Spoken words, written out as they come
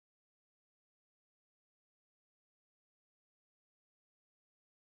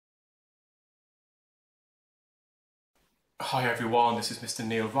Hi everyone, this is Mr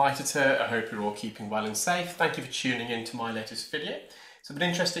Neel Raithatha. I hope you're all keeping well and safe. Thank you for tuning in to my latest video. It's an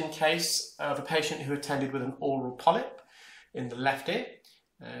interesting case of a patient who attended with an oral polyp in the left ear.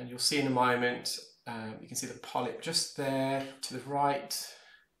 And you'll see in a moment, you can see the polyp just there to the right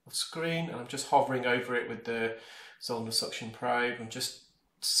of screen. And I'm just hovering over it with the Zollner suction probe. I'm just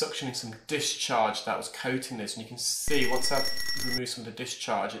suctioning some discharge that was coating this. And you can see once I've removed some of the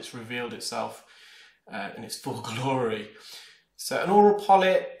discharge, it's revealed itself in its full glory. So an oral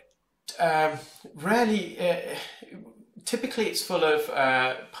polyp, typically it's full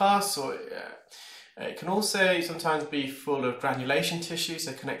of pus, or it can also sometimes be full of granulation tissue,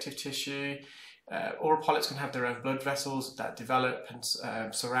 so connective tissue. Oral polyps can have their own blood vessels that develop and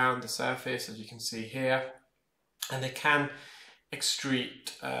surround the surface, as you can see here, and they can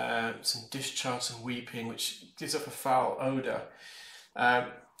excrete some discharge, some weeping, which gives off a foul odour.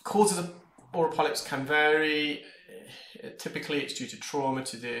 Causes of oral polyps can vary. Typically it's due to trauma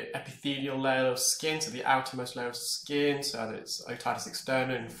to the epithelial layer of skin, so the outermost layer of skin, so either it's otitis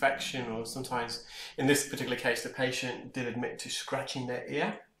externa, infection, or sometimes, in this particular case, the patient did admit to scratching their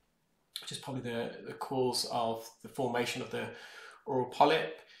ear, which is probably the cause of the formation of the oral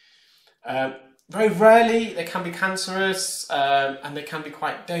polyp. Very rarely they can be cancerous, and they can be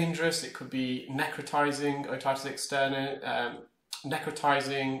quite dangerous. It could be necrotizing otitis externa.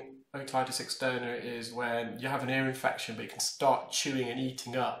 Necrotizing otitis externa is when you have an ear infection, but you can start chewing and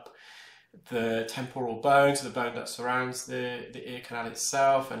eating up the temporal bone, so the bone that surrounds the ear canal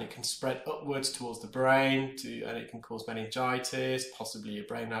itself, and it can spread upwards towards the brain, and it can cause meningitis, possibly a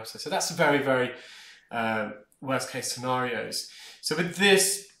brain abscess. So that's very worst case scenarios. So with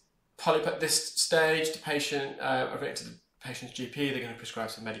this polyp at this stage, the patient, I've written to the patient's GP, they're going to prescribe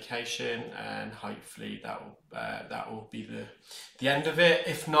some medication, and hopefully that will be the end of it.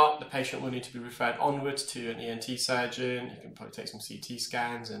 If not, the patient will need to be referred onwards to an ENT surgeon. You can probably take some CT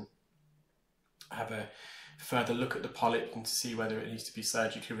scans and have a further look at the polyp and to see whether it needs to be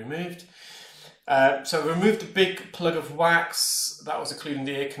surgically removed. So removed a big plug of wax that was occluding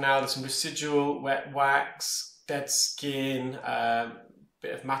the ear canal. There's some residual wet wax, dead skin,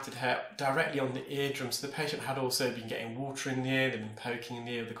 bit of matted hair directly on the eardrum. So the patient had also been getting water in the ear, they've been poking in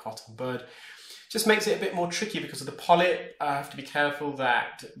the ear with a cotton bud. Just makes it a bit more tricky because of the polyp. I have to be careful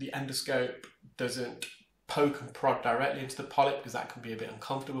that the endoscope doesn't poke and prod directly into the polyp, because that can be a bit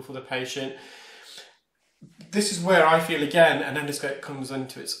uncomfortable for the patient. This is where I feel, again, an endoscope comes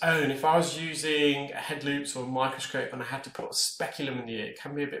into its own. If I was using head loops or a microscope and I had to put a speculum in the ear, it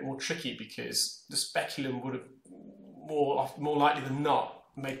can be a bit more tricky, because the speculum would have more likely than not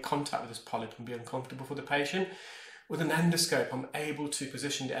made contact with this polyp and be uncomfortable for the patient. With an endoscope, I'm able to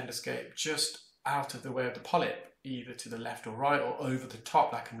position the endoscope just out of the way of the polyp, either to the left or right, or over the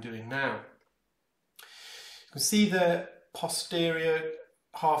top like I'm doing now. You can see the posterior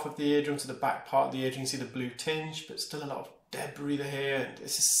half of the eardrum to the back part of the eardrum. You can see the blue tinge, but still a lot of debris here.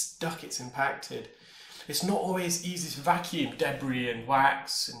 This is stuck, it's impacted. It's not always easy to vacuum debris and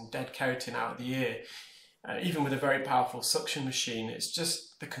wax and dead keratin out of the ear. Even with a very powerful suction machine, it's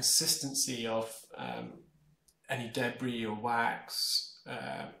just the consistency of any debris or wax.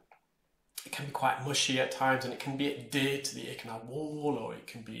 It can be quite mushy at times, and it can be adhered to the ear canal wall, or it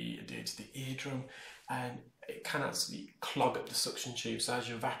can be adhered to the eardrum, and it can actually clog up the suction tube. So as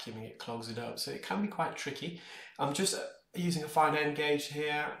you're vacuuming, it clogs it up. So it can be quite tricky. I'm just using a fine end gauge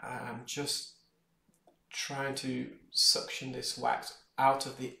here. I'm just trying to suction this wax out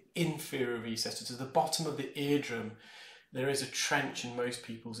of the inferior recess to the bottom of the eardrum. There is a trench in most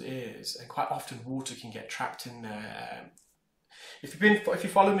people's ears, and quite often water can get trapped in there. If you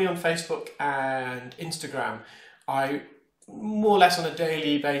follow me on Facebook and Instagram, I more or less on a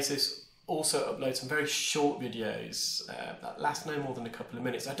daily basis also upload some very short videos that last no more than a couple of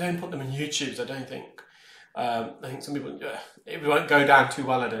minutes. I don't put them on YouTube. I don't think. I think some people, it won't go down too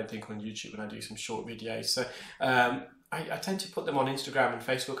well, I don't think, on YouTube when I do some short videos. So I tend to put them on Instagram and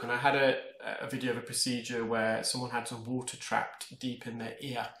Facebook, and I had a video of a procedure where someone had some water trapped deep in their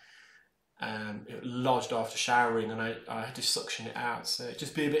ear. It lodged after showering, and I had to suction it out. So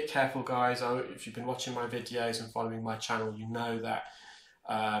just be a bit careful, guys. If you've been watching my videos and following my channel, you know that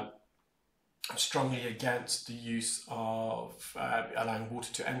I'm strongly against the use of allowing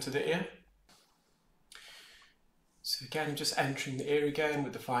water to enter the ear. So again, I'm just entering the ear again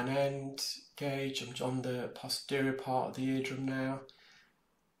with the fine end gauge. I'm on the posterior part of the eardrum now.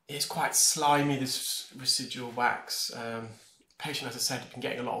 It's quite slimy, this residual wax. Patient, as I said, has been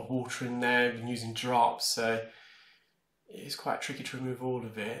getting a lot of water in there, been using drops, so it's quite tricky to remove all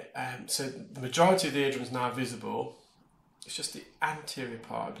of it. So the majority of the eardrum is now visible. It's just the anterior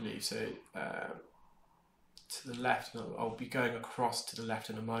part, I believe. So to the left, and I'll be going across to the left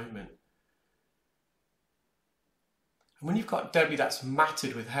in a moment. And when you've got debris that's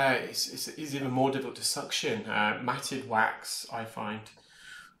matted with hair, it's even more difficult to suction. Matted wax, I find,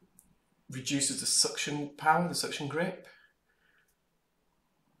 reduces the suction power, the suction grip.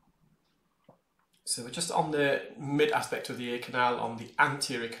 So we're just on the mid aspect of the ear canal, on the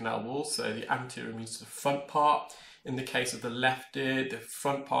anterior canal wall. So the anterior means the front part. In the case of the left ear, the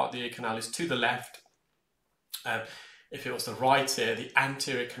front part of the ear canal is to the left. If it was the right ear, the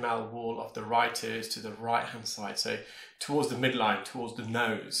anterior canal wall of the right ear is to the right hand side, so towards the midline, towards the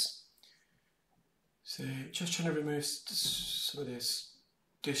nose. So just trying to remove some of this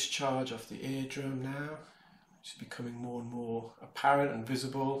discharge off the eardrum now. It's becoming more and more apparent and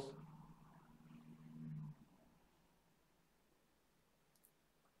visible.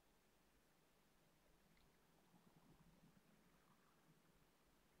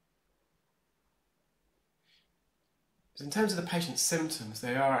 In terms of the patient's symptoms,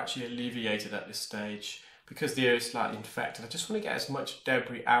 they are actually alleviated at this stage because the ear is slightly infected. I just want to get as much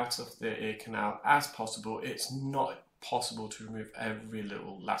debris out of the ear canal as possible. It's not possible to remove every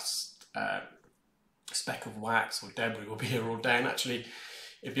little last speck of wax or debris will be here all day, and actually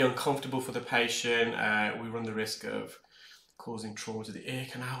it'd be uncomfortable for the patient. We run the risk of causing trauma to the ear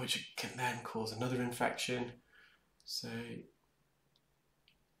canal, which can then cause another infection. So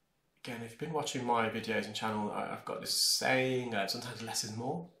again, if you've been watching my videos and channel, I've got this saying, sometimes less is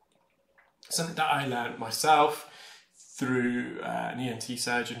more. Something that I learned myself through an ENT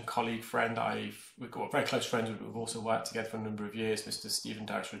surgeon, colleague, friend. We've got very close friends. We've also worked together for a number of years, Mr Stephen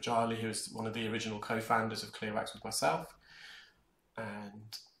Rajali, who was one of the original co-founders of Clearwax with myself.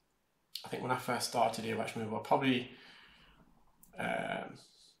 And I think when I first started earwax removal, I probably, I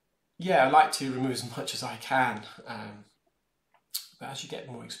like to remove as much as I can. But as you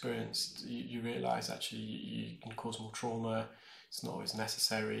get more experienced, you realise actually you can cause more trauma. It's not always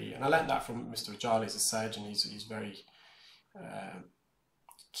necessary. And I learned that from Mr Rajali as a surgeon. He's very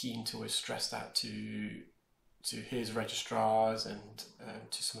keen to always stress that to his registrars and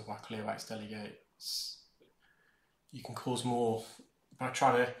to some of our Clearwax delegates. You can cause more by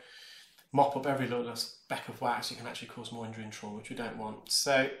trying to mop up every little speck of wax. You can actually cause more injury and trauma, which we don't want.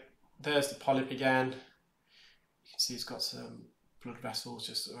 So there's the polyp again. You can see it's got some blood vessels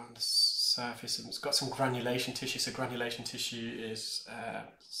just around the surface, and it's got some granulation tissue. So granulation tissue is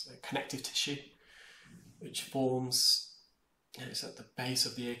connective tissue, which forms, it's at the base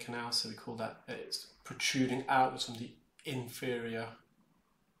of the ear canal, so we call that, it's protruding outwards from the inferior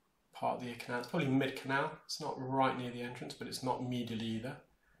part of the ear canal. It's probably mid-canal. It's not right near the entrance, but it's not medial either.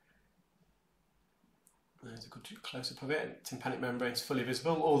 There's a good close-up of it. Tympanic membrane is fully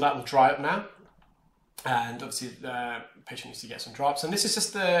visible. All that will dry up now. And obviously the patient needs to get some drops. And this is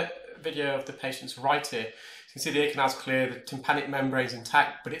just the video of the patient's right ear. You can see the ear canal's clear, the tympanic membrane is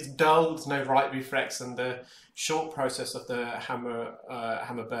intact, but it's dull, there's no right reflex, and the short process of the hammer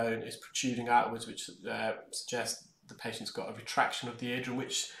bone is protruding outwards, which suggests the patient's got a retraction of the eardrum,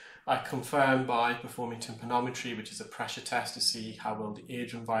 which I confirm by performing tympanometry, which is a pressure test to see how well the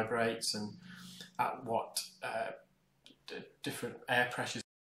eardrum vibrates and at what different air pressures